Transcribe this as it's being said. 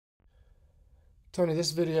Tony,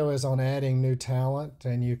 this video is on adding new talent,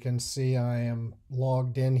 and you can see I am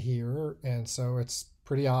logged in here, and so it's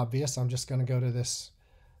pretty obvious. I'm just going to go to this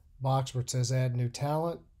box where it says add new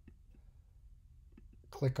talent,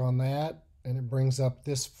 click on that, and it brings up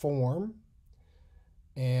this form.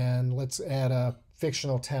 And let's add a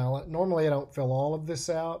fictional talent. Normally I don't fill all of this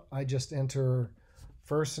out. I just enter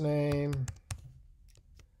first name,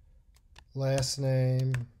 last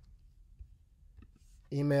name,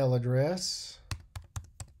 email address,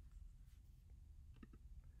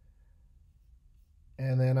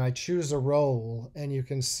 and then I choose a role, and you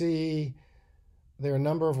can see there are a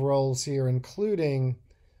number of roles here, including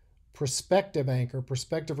prospective anchor,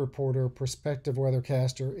 prospective reporter, prospective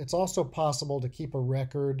weathercaster. It's also possible to keep a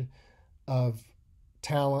record of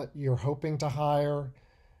talent you're hoping to hire,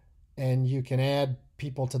 and you can add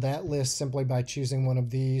people to that list simply by choosing one of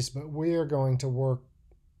these, but we're going to work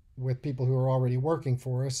with people who are already working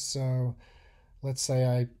for us. So let's say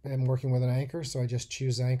I am working with an anchor, so I just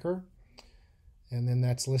choose anchor, and then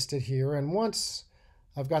that's listed here. And once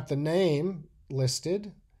I've got the name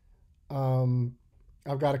listed,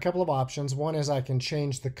 I've got a couple of options. One is I can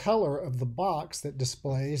change the color of the box that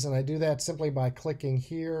displays, and I do that simply by clicking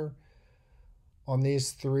here on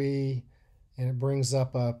these three, and it brings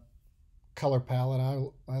up a color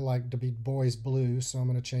palette. I like to be boys blue, so I'm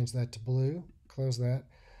going to change that to blue. Close that.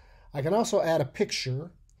 I can also add a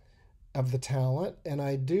picture of the talent, and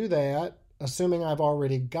I do that assuming I've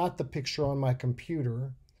already got the picture on my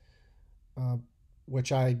computer,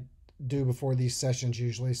 which I do before these sessions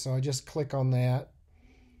usually. So I just click on that,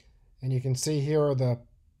 and you can see here are the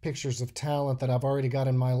pictures of talent that I've already got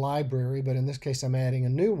in my library, but in this case I'm adding a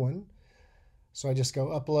new one. So I just go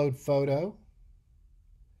upload photo,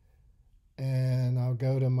 and I'll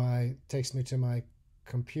go to takes me to my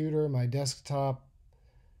computer, my desktop,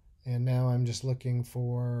 and now I'm just looking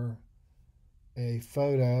for a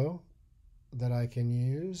photo that I can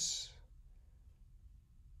use.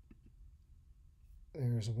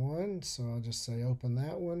 There's one, so I'll just say open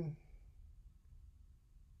that one.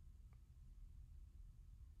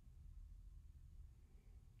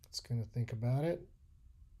 It's going to think about it.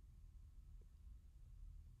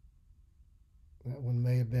 That one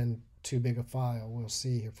may have been too big a file. We'll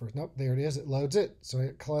see here first. Nope, there it is. It loads it. So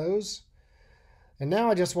hit close. And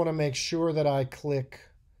now I just want to make sure that I click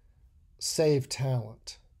Save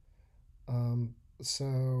Talent.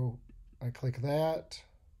 So I click that,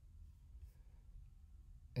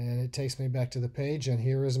 and it takes me back to the page, and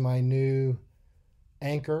here is my new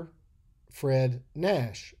anchor, Fred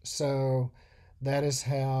Nash. So that is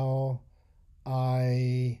how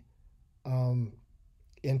I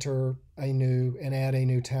enter a new and add a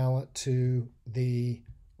new talent to the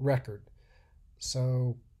record.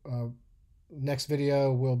 So next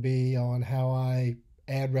video will be on how I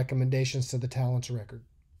add recommendations to the talents record.